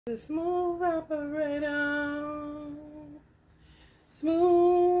The smooth operator,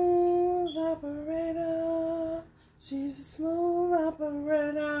 smooth operator. She's a smooth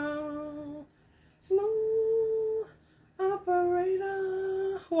operator, smooth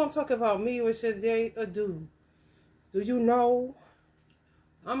operator. Who I'm talking about, me or should they a dude? Do you know?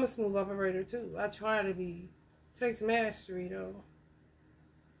 I'm a smooth operator too. I try to be. Takes mastery though.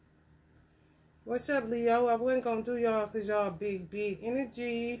 What's up, Leo? I wasn't gonna do y'all because y'all big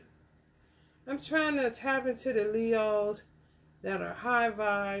energy. I'm trying to tap into the Leos that are high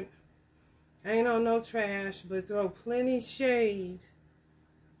vibe. Ain't on no trash, but throw plenty shade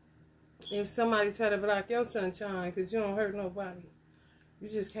if somebody try to block your sunshine, because you don't hurt nobody. You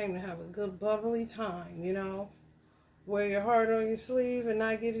just came to have a good bubbly time, you know. Wear your heart on your sleeve and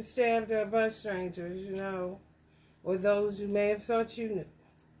not get it stabbed up by strangers, you know. Or those you may have thought you knew.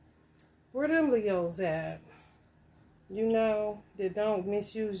 Where them Leos at? You know, that don't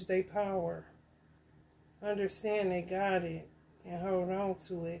misuse their power. Understand they got it and hold on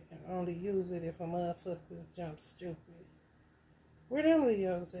to it and only use it if a motherfucker jumps stupid. Where them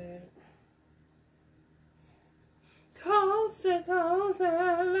Leos at? Coast to coast,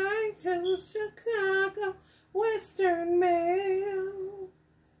 LA to Chicago, Western Mail.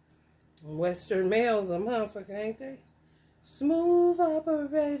 Western Mail's a motherfucker, ain't they? Smooth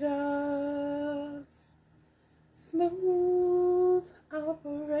operators, smooth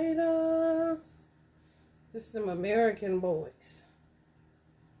operators. This is some American boys.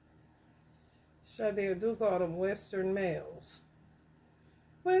 Shadea do call them Western males.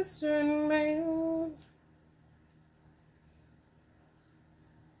 Western males.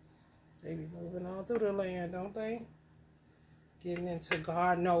 They be moving all through the land, don't they? Getting into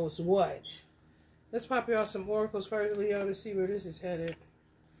God knows what. Let's pop y'all some oracles first, Leo, to see where this is headed.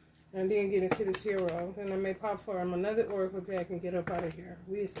 And then get into the tarot. And I may pop for him another oracle deck and get up out of here.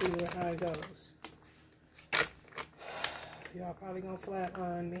 We'll see how it goes. Y'all probably gonna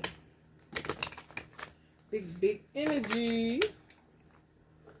flatline me. Big energy.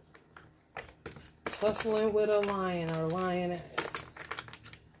 Tussling with a lion or lioness.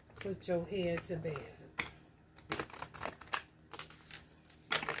 Put your head to bed.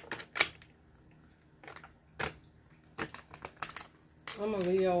 I'm a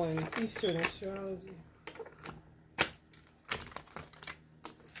Leo in Eastern astrology.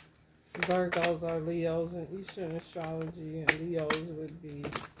 Virgos are Leos in Eastern astrology, and Leos would be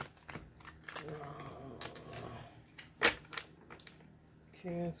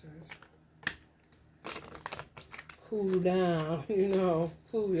Cancers. Cool down, you know,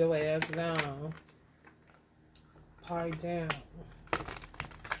 cool your ass down. Pipe down.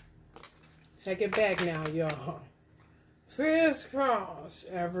 Take it back now, y'all. Crisscross.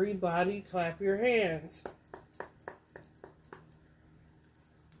 Everybody clap your hands.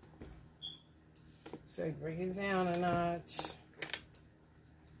 Say, bring it down a notch.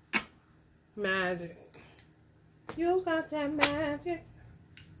 Magic. You got that magic.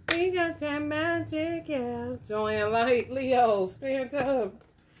 We got that magic, yeah. Joy and light, Leo, stand up.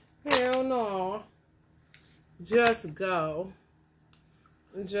 Hell no. Just go.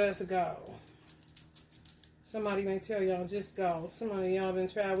 Just go. Somebody may tell y'all, just go. Somebody y'all been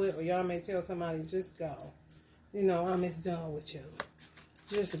tried with, or y'all may tell somebody, just go. You know, I'm just done with you.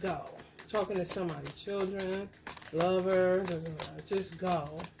 Just go. Talking to somebody, children, lover, doesn't matter. Just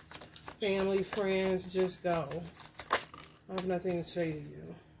go. Family, friends, just go. I have nothing to say to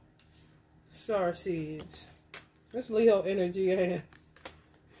you. Star seeds. That's Leo energy, ain't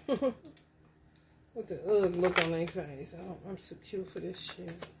it? With the ugh look on their face. Oh, I'm so cute for this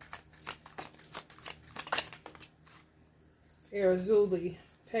shit. Arizuli,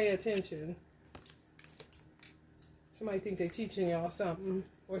 pay attention. Somebody think they teaching y'all something.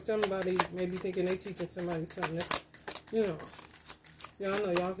 Or somebody may be thinking they teaching somebody something. That's, you know. Y'all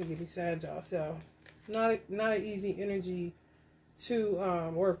know y'all can get beside y'all. Not an easy energy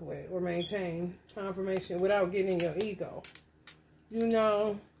to work with or maintain confirmation without getting in your ego. You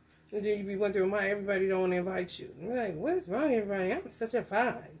know, and then you be wondering why everybody don't want to invite you. And you're like, what's wrong with everybody? I'm such a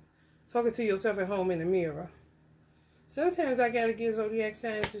vibe. Talking to yourself at home in the mirror. Sometimes I gotta give zodiac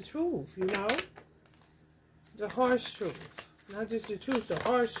signs the truth, you know? The harsh truth. Not just the truth, the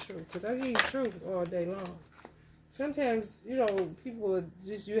harsh truth. Because I hear you truth all day long. Sometimes, you know, people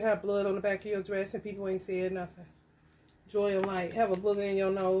just, you have blood on the back of your dress and people ain't saying nothing. Joy and light. Have a booger in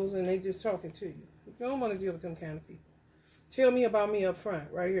your nose and they just talking to you. You don't want to deal with them kind of people. Tell me about me up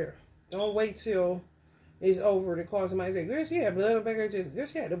front, right here. Don't wait till it's over to call somebody to say, girl, she had blood on the back of her dress. Girl,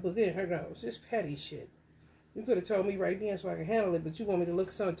 she had a booger in her nose. Just petty shit. You could have told me right then so I could handle it, but you want me to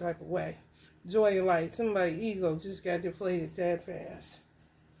look some type of way. Joy and light. Somebody's ego just got deflated that fast.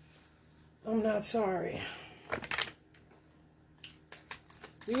 I'm not sorry.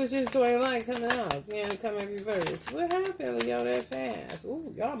 You was just doing light coming out. You had to come in reverse. What happened, Leo, that fast?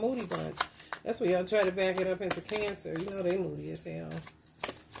 Ooh, y'all moody bunch. That's why y'all try to back it up into Cancer. You know they moody as hell.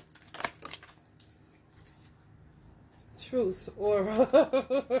 Truth or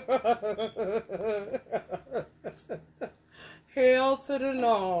hell to the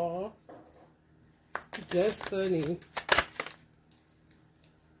no. Just funny.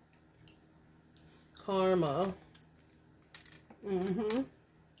 Karma.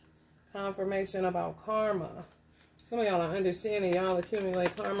 Confirmation about karma. Some of y'all are understanding y'all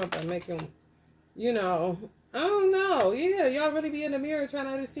accumulate karma by making, you know, I don't know. Yeah, y'all really be in the mirror trying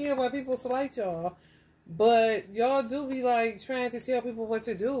to understand why people slight y'all. But y'all do be like trying to tell people what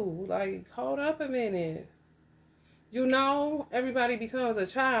to do. Like, hold up a minute. You know, everybody becomes a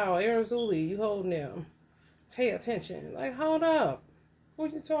child. Arizuli, you holding them. Pay attention. Like, hold up. Who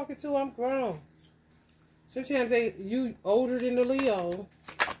you talking to? I'm grown. Sometimes you older than the Leo.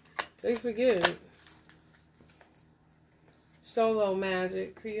 They forget. Solo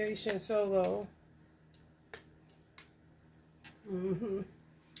magic. Creation solo.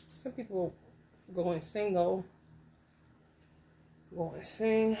 Some people going single. Going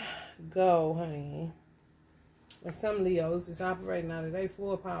sing. Go, honey. And some Leos is operating out of their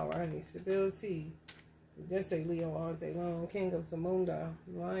full power, honey. Stability. Just a Leo all day long. King of Zamunda.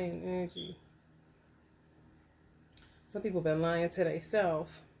 Lion energy. Some people been lying to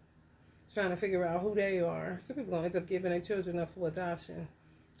themselves. Trying to figure out who they are. Some people gonna end up giving their children up for adoption.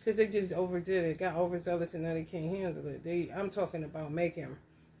 Because they just overdid it. Got overzealous and now they can't handle it. I'm talking about making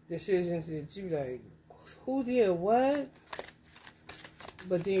decisions that you like, who did what?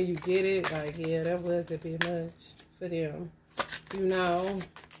 But then you get it, like, yeah, that was a bit much for them. You know,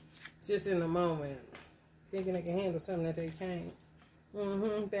 just in the moment. Thinking they can handle something that they can't.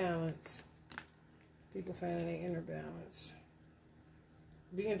 Balance. People finding their inner balance.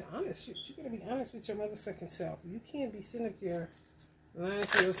 Being honest. You gotta be honest with your motherfucking self. You can't be sitting up there lying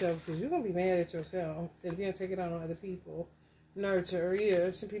to yourself because you're gonna be mad at yourself and then take it out on other people. Nurture.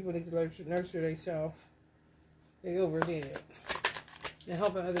 Yeah, some people need to nurture themselves. They overdid it. And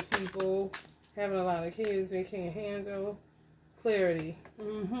helping other people, having a lot of kids they can't handle. Clarity.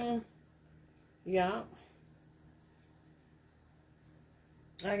 Yeah.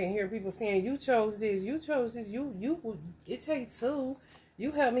 I can hear people saying, you chose this, you chose this, it takes two.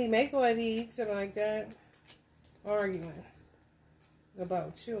 You helped me make all these, something like that. Arguing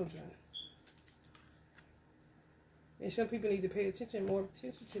about children. And some people need to pay more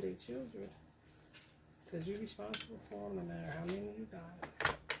attention to their children. Because you're responsible for them no matter how many you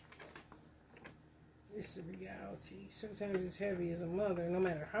got. It's the reality. Sometimes it's heavy as a mother, no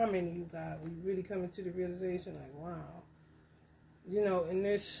matter how many you got. We really come into the realization like, wow. You know, in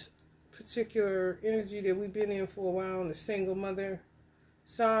this particular energy that we've been in for a while on the single mother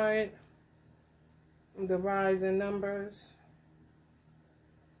side, the rise in numbers,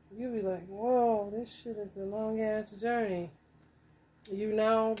 you'll be like, whoa, this shit is a long-ass journey. You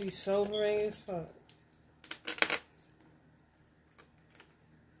know, be sobering as fuck.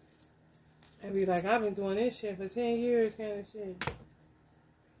 And be like, I've been doing this shit for 10 years kind of shit.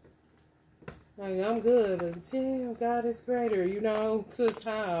 Like, I'm good, but damn, God is greater, you know? Because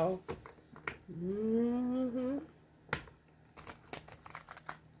how?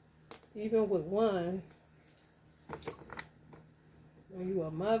 Even with one. When you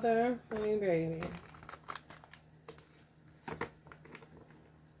a mother, honey, baby.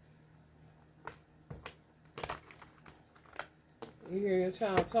 You hear your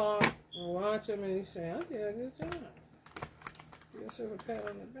child talk and watch them and you say, I did a good job. Give yourself a pat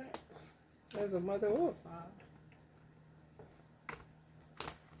on the back. As a mother or a father.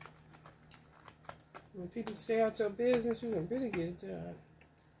 When people stay out your business, you can really get it done.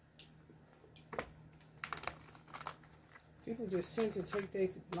 People just tend to take their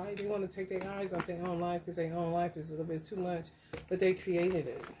life, they want to take their eyes off their own life because their own life is a little bit too much, but they created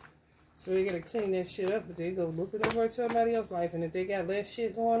it. So they got to clean that shit up, but they go looking over at somebody else's life, and if they got less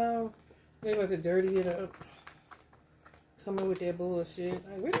shit going on, they got to dirty it up. Coming with that bullshit.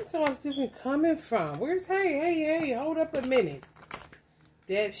 Like, where is all this even coming from? Where's, hey, hold up a minute.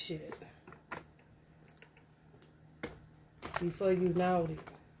 That shit. Before you know it.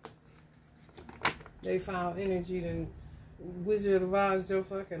 They found energy to Wizard of Oz your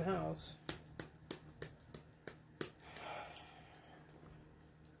fucking house.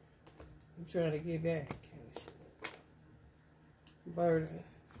 I'm trying to get back. Kind of shit. Burden.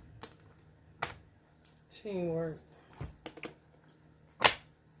 Teamwork.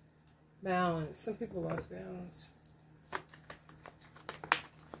 Balance. Some people lost balance.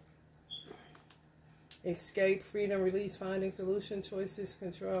 Escape, freedom, release, finding solution, choices,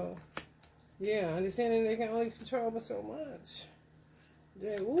 control. Yeah, understanding they can only control but so much.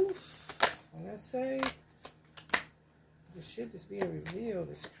 Then, oof. When I say the shit that's being revealed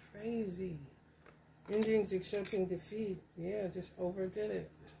is crazy. Endings, accepting defeat. Yeah, just overdid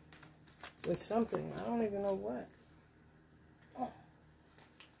it. With something. I don't even know what. Oh.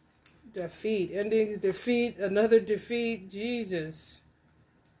 Defeat. Endings, defeat. Another defeat. Jesus.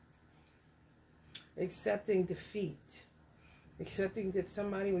 Accepting defeat. Accepting that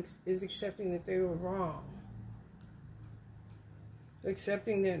somebody is accepting that they were wrong.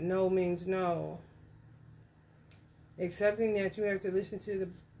 Accepting that no means no. Accepting that you have to listen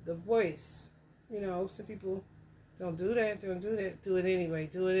to the voice. You know, some people don't do that, don't do that. Do it anyway,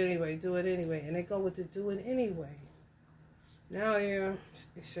 do it anyway, do it anyway. And they go with the do it anyway. Now they're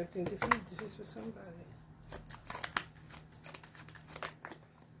accepting defeat. This is for somebody.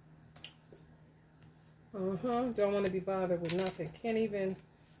 Don't want to be bothered with nothing. Can't even,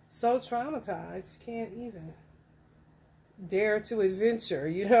 so traumatized, can't even dare to adventure,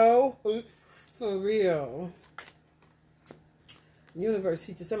 you know? For real. Universe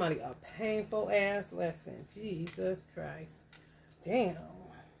teaches somebody a painful ass lesson. Jesus Christ. Damn.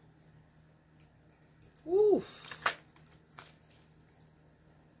 Oof.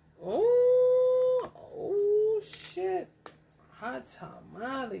 Oh shit. Hot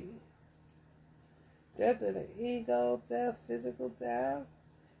tamale. Death of the ego, death, physical death,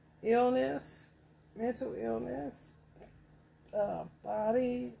 illness, mental illness,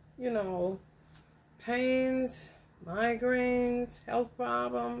 body, you know, pains, migraines, health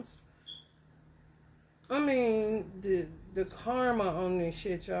problems. I mean, the karma on this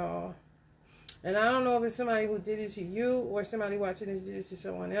shit, y'all. And I don't know if it's somebody who did it to you or somebody watching this did it to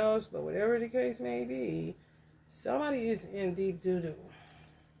someone else, but whatever the case may be, somebody is in deep doo-doo.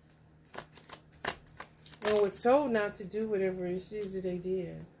 And was told not to do whatever it is that they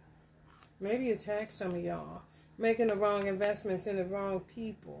did. Maybe attack some of y'all. Making the wrong investments in the wrong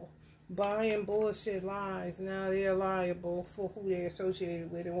people. Buying bullshit lies. Now they're liable for who they're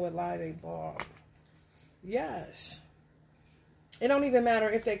associated with and what lie they bought. Yes. It don't even matter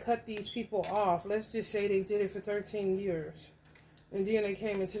if they cut these people off. Let's just say they did it for 13 years. And then they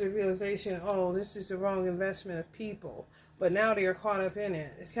came into the realization, oh, this is the wrong investment of people. But now they're caught up in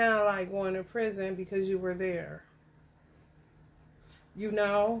it. It's kind of like going to prison because you were there. You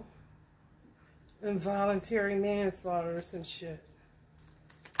know? Involuntary manslaughter or some shit.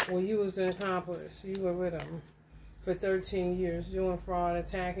 Well, you was an accomplice. You were with them for 13 years doing fraud,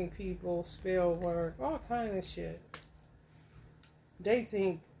 attacking people, spell work, all kind of shit. They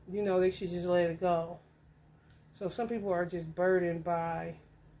think, you know, they should just let it go. So some people are just burdened by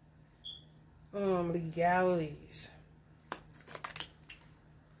legalities.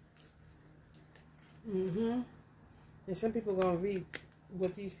 And some people are going to reap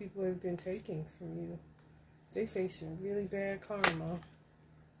what these people have been taking from you. They facing really bad karma.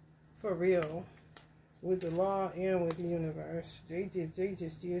 For real. With the law and with the universe. They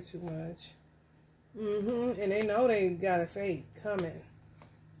just did too much. And they know they got a fate coming.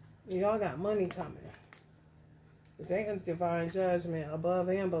 Y'all got money coming. But they under divine judgment above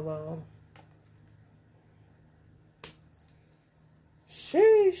and below.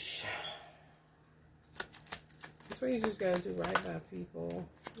 Sheesh. That's what you just gotta do right by people.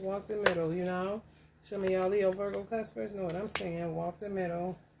 Walk the middle, you know? Some of y'all Leo Virgo cuspers know what I'm saying. Walk the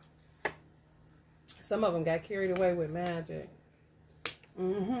middle. Some of them got carried away with magic.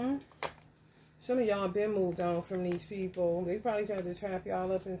 Some of y'all been moved on from these people. They probably tried to trap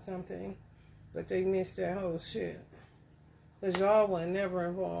y'all up in something. But they missed that whole shit. Because y'all were never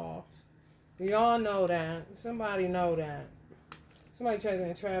involved. Y'all know that. Somebody know that. Somebody tried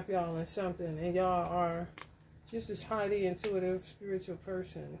to trap y'all in something. And y'all are just this highly intuitive, spiritual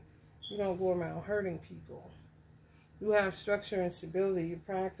person. You don't go around hurting people. You have structure and stability. You're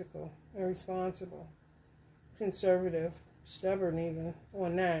practical and responsible. Conservative. Stubborn even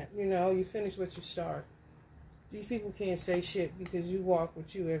on that. You know, you finish what you start. These people can't say shit because you walk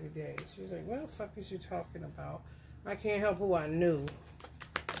with you every day. She's like, what the fuck is you talking about? I can't help who I knew.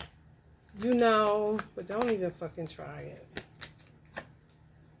 You know, but don't even fucking try it.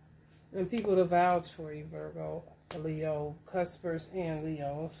 And people to vouch for you, Virgo, Leo, cuspers and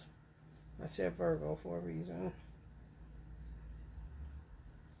Leos. I said Virgo for a reason.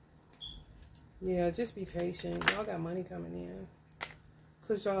 Yeah, just be patient. Y'all got money coming in.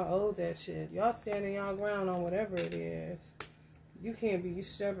 Because y'all owe that shit. Y'all standing y'all ground on whatever it is. You can't be. You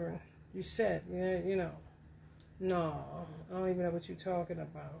stubborn. You set. You know. No. I don't even know what you're talking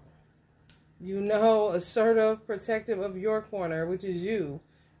about. You know, assertive, protective of your corner, which is you.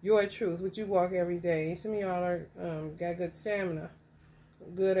 your truth, which you walk every day. Some of y'all are got good stamina,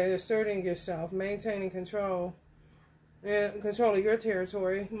 good at asserting yourself, maintaining control, and control of your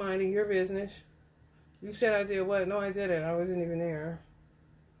territory, minding your business. You said I did what? No, I didn't. I wasn't even there.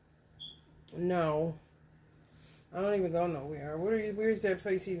 No. I don't even go nowhere. Where's that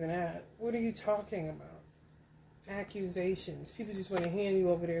place even at? What are you talking about? Accusations. People just want to hand you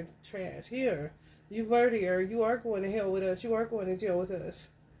over their trash. Here, you were there. You are going to hell with us. You are going to jail with us.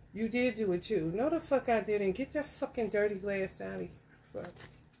 You did do it too. No, the fuck I didn't. Get that fucking dirty glass out of here. Fuck.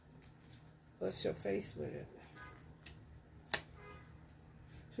 Bust your face with it.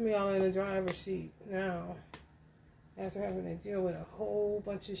 Some of y'all in the driver's seat now. After having to deal with a whole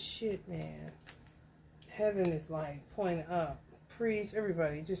bunch of shit, man. Heaven is like pointing up. Priests,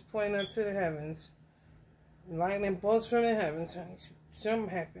 everybody, just pointing up to the heavens. Lightning bolts from the heavens. Something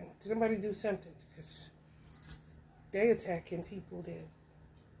happened. Somebody do something. Because they attacking people that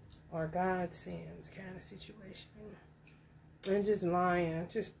are godsends kind of situation. And just lying.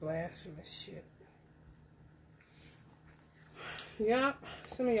 Just blasphemous shit. Yep.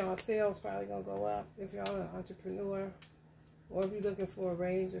 Some of y'all sales probably going to go up if y'all an entrepreneur. Or if you're looking for a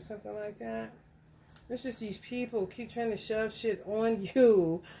raise or something like that. It's just these people keep trying to shove shit on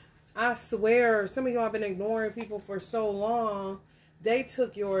you. I swear, some of y'all have been ignoring people for so long. They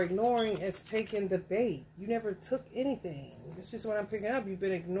took your ignoring as taking the bait. You never took anything. It's just what I'm picking up. You've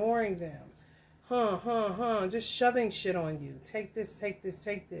been ignoring them. Just shoving shit on you. Take this, take this,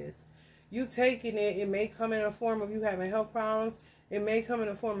 take this. You taking it, it may come in a form of you having health problems. It may come in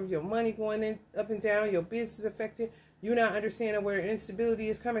a form of your money going in up and down, your business affected. You not understanding where instability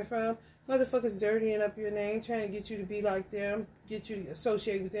is coming from. Motherfuckers dirtying up your name, trying to get you to be like them, get you to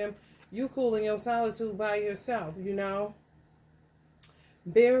associate with them. You cool in your solitude by yourself, you know.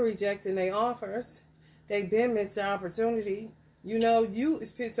 Been rejecting their offers. They been missed the opportunity. You know, you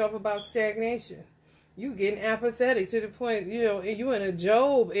is pissed off about stagnation. You getting apathetic to the point, you know, and you in a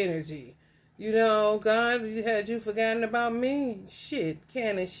Job energy. You know, God, had you forgotten about me? Shit,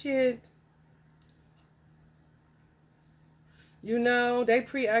 can of shit. You know, they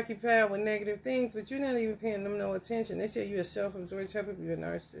preoccupied with negative things, but you're not even paying them no attention. They say you're a self-absorbed type of you're a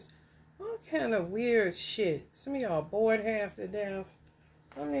narcissist. All kind of weird shit. Some of y'all bored half to death.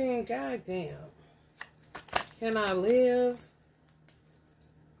 I mean, goddamn. Can I live?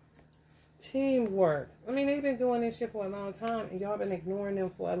 Teamwork. I mean, they've been doing this shit for a long time, and y'all been ignoring them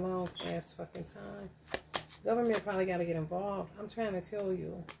for a long ass fucking time. Government probably got to get involved. I'm trying to tell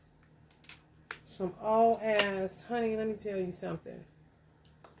you. Some all ass, honey, let me tell you something.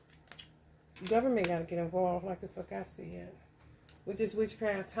 Government got to get involved like the fuck I see it. With this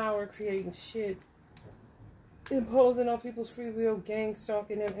witchcraft tower creating shit. Imposing on people's free will, gang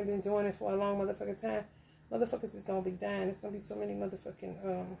stalking them, and been doing it for a long motherfucking time. Motherfuckers is going to be dying. There's going to be so many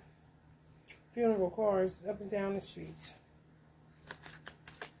motherfucking funeral cars up and down the streets.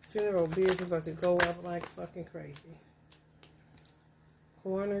 Funeral bills is about to go up like fucking crazy.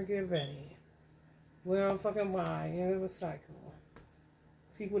 Coroner, get ready. Well, fucking why? And it was cycle.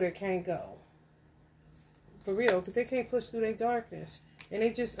 People that can't go. For real, because they can't push through their darkness. And they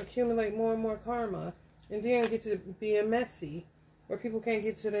just accumulate more and more karma. And then get to being messy. Where people can't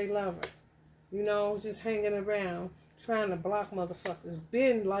get to their lover. You know, just hanging around. Trying to block motherfuckers.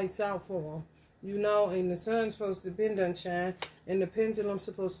 Bend lights out for them. You know, and the sun's supposed to bend done shine. And the pendulum's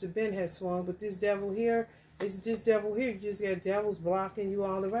supposed to bend had swung. But this devil here, it's this devil here. You just got devils blocking you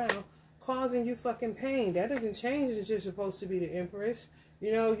all around. Causing you fucking pain. That doesn't change. It's just supposed to be the empress.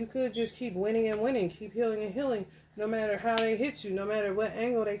 You know, you could just keep winning and winning. Keep healing and healing. No matter how they hit you. No matter what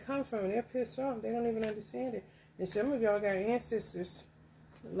angle they come from. They're pissed off. They don't even understand it. And some of y'all got ancestors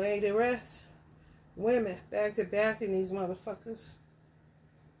laid to rest. Women back to back in these motherfuckers.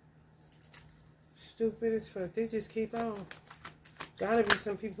 Stupid as fuck. They just keep on. Gotta be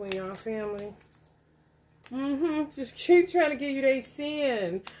some people in y'all family. Just keep trying to get you they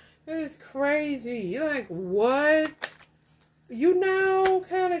sin. It is crazy. You're like, what? You know,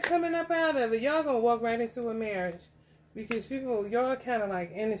 kind of coming up out of it. Y'all gonna walk right into a marriage. Because people, y'all kind of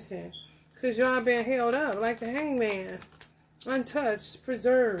like innocent. Because y'all been held up like the hangman. Untouched,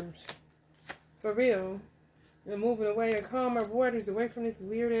 preserved. For real. And moving away to calmer waters, away from this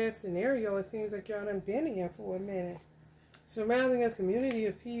weird ass scenario. It seems like y'all done been in for a minute. Surrounding a community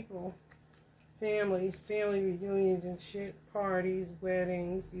of people. Families, family reunions and shit, parties,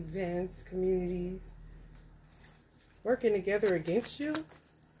 weddings, events, communities. Working together against you?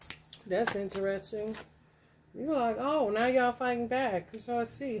 That's interesting. You're like, oh, now y'all fighting back. Because y'all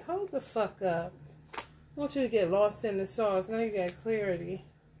see, hold the fuck up. I want you to get lost in the sauce. Now you got clarity.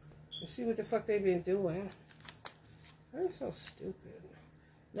 And see what the fuck they been doing. That's so stupid.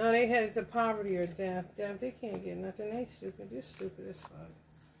 No, they headed to poverty or death. Death, they can't get nothing. They stupid. They're stupid as fuck.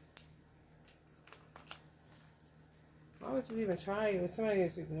 Why would you even try it if somebody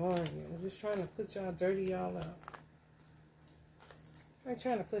is ignoring you? Just trying to put y'all dirty y'all up. Like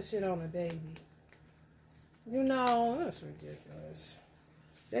trying to put shit on a baby. You know, that's ridiculous.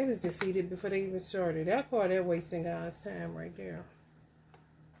 They was defeated before they even started. I call that wasting God's time right there.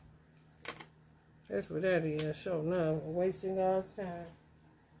 That's what that is. Sure enough, wasting God's time.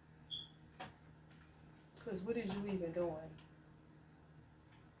 Because what is you even doing?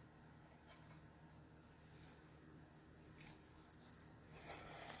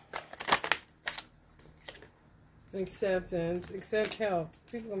 Acceptance. Accept help.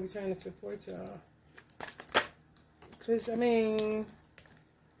 People gonna be trying to support y'all. Because, I mean,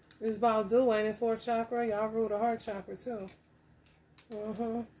 it's about do, ain't it? Fourth chakra. Y'all rule the heart chakra, too.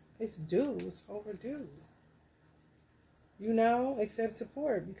 It's due. It's overdue. You know, accept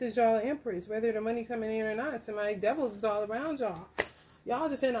support. Because y'all are empress. Whether the money coming in or not, somebody devils is all around y'all. Y'all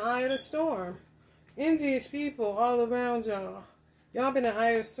just in the eye of the storm. Envious people all around y'all. Y'all been in the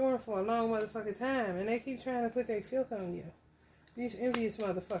eye of the storm for a long motherfucking time. And they keep trying to put their filth on you. These envious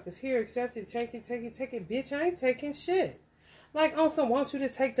motherfuckers. Here, accept it. Take it, take it, take it. Bitch, I ain't taking shit. Like, also want you to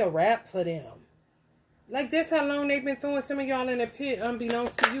take the rap for them. Like, that's how long they've been throwing some of y'all in the pit,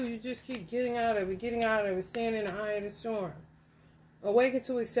 unbeknownst to you. You just keep getting out of it, staying in the eye of the storm. Awaken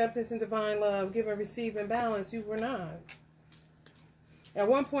to acceptance and divine love, give and receive in balance. You were not. At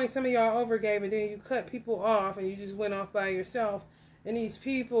one point, some of y'all overgave, and then you cut people off, and you just went off by yourself. And these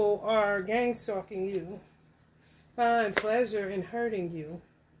people are gang-stalking you. Find pleasure in hurting you.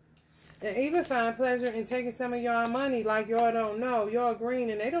 And even find pleasure in taking some of y'all money like y'all don't know. Y'all green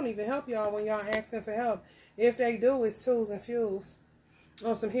and they don't even help y'all when y'all asking for help. If they do, it's tools and fuels.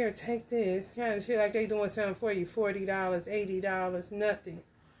 On some here, take this kind of shit like they doing something for you. $40, $80, nothing.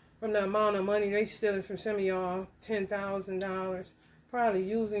 From the amount of money they stealing from some of y'all, $10,000. Probably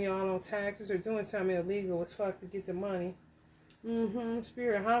using y'all on taxes or doing something illegal as fuck to get the money.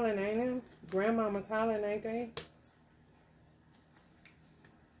 Spirit hollering, ain't it? Grandmama's hollering, ain't they?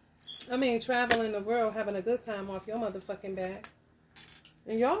 I mean, traveling the world, having a good time off your motherfucking back.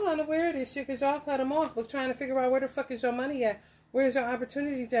 And y'all unaware of this shit because y'all cut them off. But trying to figure out where the fuck is your money at? Where's your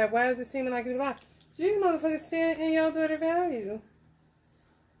opportunities at? Why is it seeming like it's lost? You motherfuckers stand in your daughter value.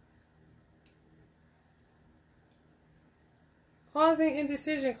 Causing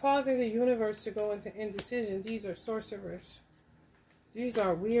indecision, causing the universe to go into indecision. These are sorcerers. These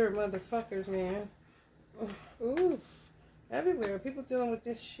are weird motherfuckers, man. Oof. Everywhere. People dealing with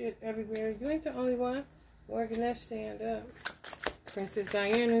this shit everywhere. You ain't the only one. Morgan, stand up. Princess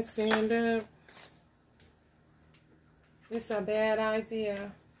Diana, stand up. It's a bad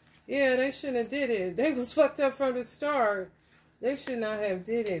idea. Yeah, they shouldn't have did it. They was fucked up from the start. They should not have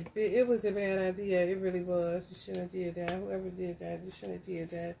did it. It was a bad idea. It really was. You shouldn't have did that. Whoever did that, you shouldn't have did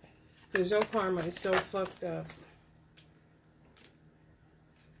that. Because your karma is so fucked up.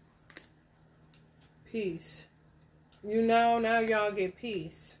 Peace. You know, now y'all get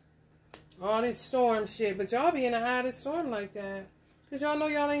peace. All this storm shit. But y'all be in the eye of the storm like that. Because y'all know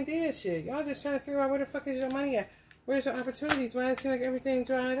y'all ain't did shit. Y'all just trying to figure out where the fuck is your money at. Where's your opportunities? Why does it seem like everything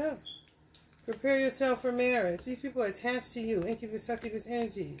dried up? Prepare yourself for marriage. These people are attached to you. Incubus, succubus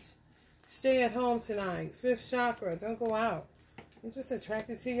energies. Stay at home tonight. 5th chakra. Don't go out. You're just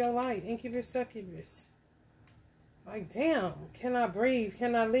attracted to your light. Incubus, succubus. Like, damn. Cannot breathe.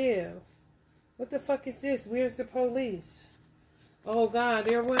 Cannot live. What the fuck is this? Where's the police? Oh, God.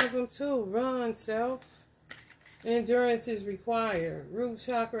 They're one of them, too. Run, self. Endurance is required. Root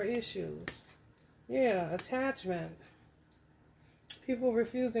chakra issues. Yeah, attachment. People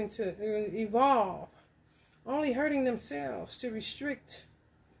refusing to evolve. Only hurting themselves to restrict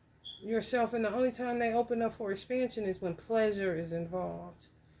yourself. And the only time they open up for expansion is when pleasure is involved.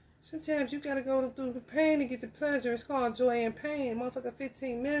 Sometimes you got to go through the pain to get the pleasure. It's called joy and pain. Motherfucker,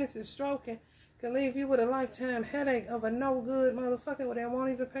 15 minutes is stroking. Can leave you with a lifetime headache of a no good motherfucker that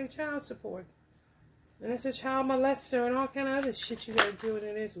won't even pay child support. And it's a child molester and all kind of other shit you got to do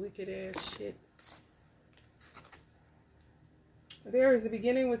in this wicked ass shit. There is a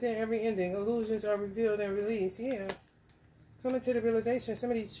beginning within every ending. Illusions are revealed and released. Yeah. Coming to the realization, some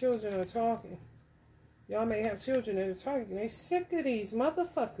of these children are talking. Y'all may have children that are talking. They sick of these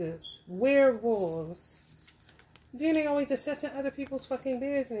motherfuckers. Werewolves. Then they always assessing other people's fucking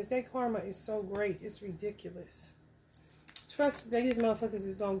business. Their karma is so great. It's ridiculous. Trust that these motherfuckers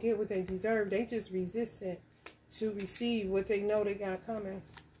is going to get what they deserve. They just resistant to receive what they know they got coming.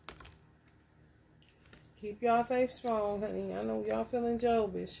 Keep y'all faith strong, honey. I know y'all feeling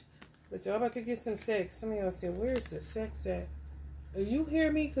Jobish. But y'all about to get some sex. Some of y'all said, where's the sex at? You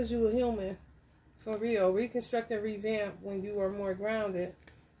hear me? Because you a human. For real. Reconstruct and revamp when you are more grounded.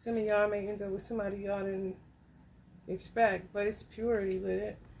 Some of y'all may end up with somebody y'all didn't expect, but it's purity with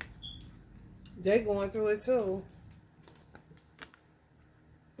it. They going through it too.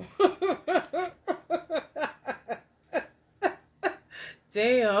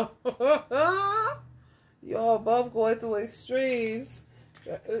 Damn. Y'all both going through extremes.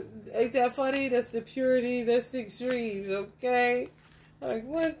 Ain't that funny? That's the purity, that's the extremes, okay? Like,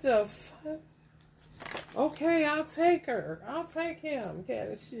 what the fuck? Okay, I'll take her. I'll take him.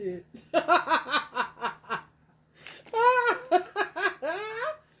 Kind of shit.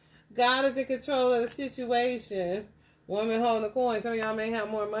 God is in control of the situation. Woman holding the coin. Some of y'all may have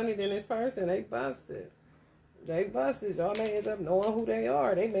more money than this person. They busted. They busted. Y'all may end up knowing who they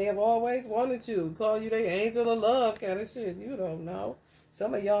are. They may have always wanted you. Call you their angel of love kind of shit. You don't know.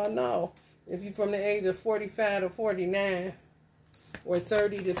 Some of y'all know. If you're from the age of 45 to 49. Or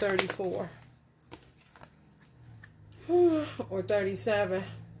 30 to 34. Or 37.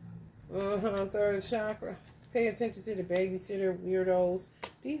 Third chakra. Pay attention to the babysitter weirdos.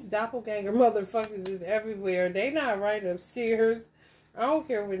 These doppelganger motherfuckers is everywhere. They not right upstairs. I don't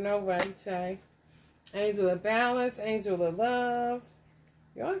care what nobody say. Angel of balance, angel of love.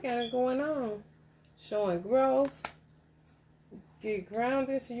 Y'all got it going on. Showing growth. Get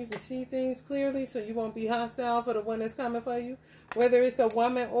grounded so you can see things clearly, so you won't be hostile for the one that's coming for you. Whether it's a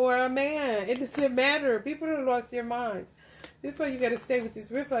woman or a man. It doesn't matter. People have lost their minds. This is why you got to stay with this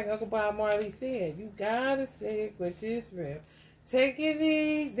riff, like Uncle Bob Marley said. You got to stick with this riff. Take it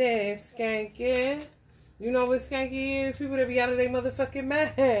easy, skanky. You know what skanky is? People that be out of their motherfucking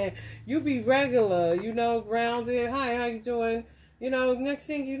mind. You be regular, you know, grounded. Hi, how you doing? You know, next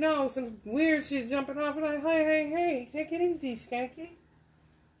thing you know, some weird shit jumping off. Like, hey, take it easy, skanky.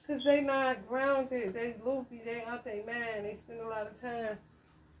 Because they not grounded. They loopy. They out their mind. They spend a lot of time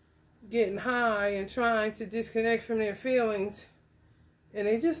getting high and trying to disconnect from their feelings. And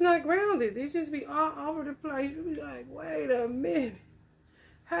they just not grounded. They just be all over the place. You be like, wait a minute.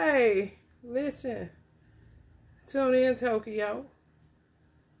 Hey, listen. Tune in, Tokyo.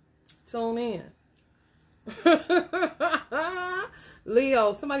 Tune in.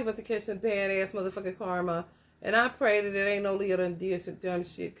 Leo, somebody about to catch some badass motherfucking karma. And I pray that it ain't no Leo done did some dumb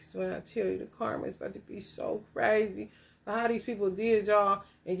shit. Because when I tell you the karma is about to be so crazy. For how these people did y'all.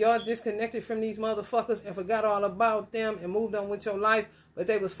 And y'all disconnected from these motherfuckers and forgot all about them and moved on with your life. But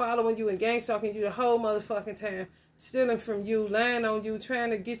they was following you and gang stalking you the whole motherfucking time. Stealing from you, lying on you, trying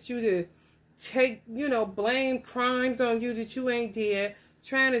to get you to take, you know, blame crimes on you that you ain't did.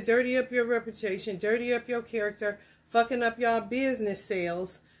 Trying to dirty up your reputation, dirty up your character, fucking up y'all business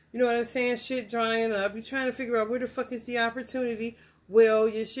sales. You know what I'm saying? Shit drying up. You're trying to figure out where the fuck is the opportunity. Well,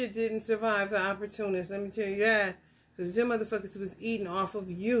 your shit didn't survive the opportunist. Let me tell you that. Because them motherfuckers was eating off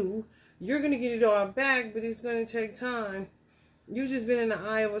of you. You're going to get it all back, but it's going to take time. You've just been in the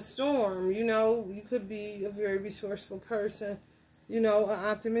eye of a storm. You know, you could be a very resourceful person. You know, an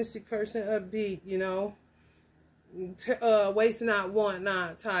optimistic person, upbeat, you know. Waste not, want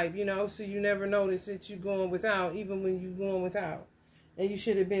not type, you know. So you never notice that you're going without, even when you're going without. And you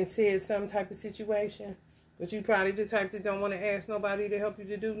should have been said some type of situation. But you probably the type that don't want to ask nobody to help you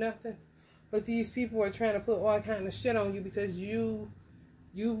to do nothing. But these people are trying to put all kind of shit on you because you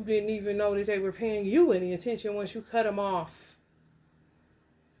didn't even know that they were paying you any attention once you cut them off.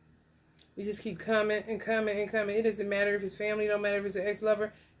 You just keep coming and coming and coming. It doesn't matter if it's family. It don't matter if it's an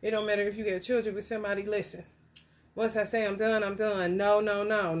ex-lover. It don't matter if you got children with somebody. Listen. Once I say I'm done, I'm done. No.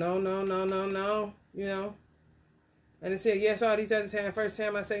 You know? And I said yes all these other times. First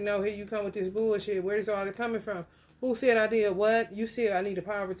time I say no, here you come with this bullshit. Where is all that coming from? Who said I did what? You said I need a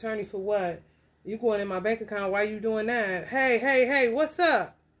power of attorney for what? You going in my bank account. Why you doing that? Hey, what's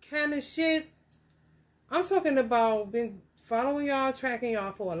up? Kind of shit. I'm talking about been following y'all, tracking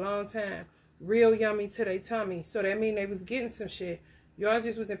y'all for a long time. Real yummy to their tummy. So that mean they was getting some shit. Y'all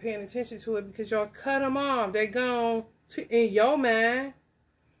just wasn't paying attention to it because y'all cut them off. They gone in your mind.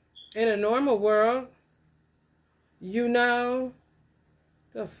 In a normal world. You know.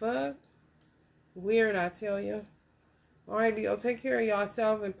 The fuck? Weird, I tell you. Alright, Leo, take care of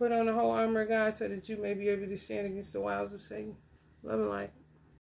yourself and put on the whole armor of God so that you may be able to stand against the wiles of Satan. Love and light.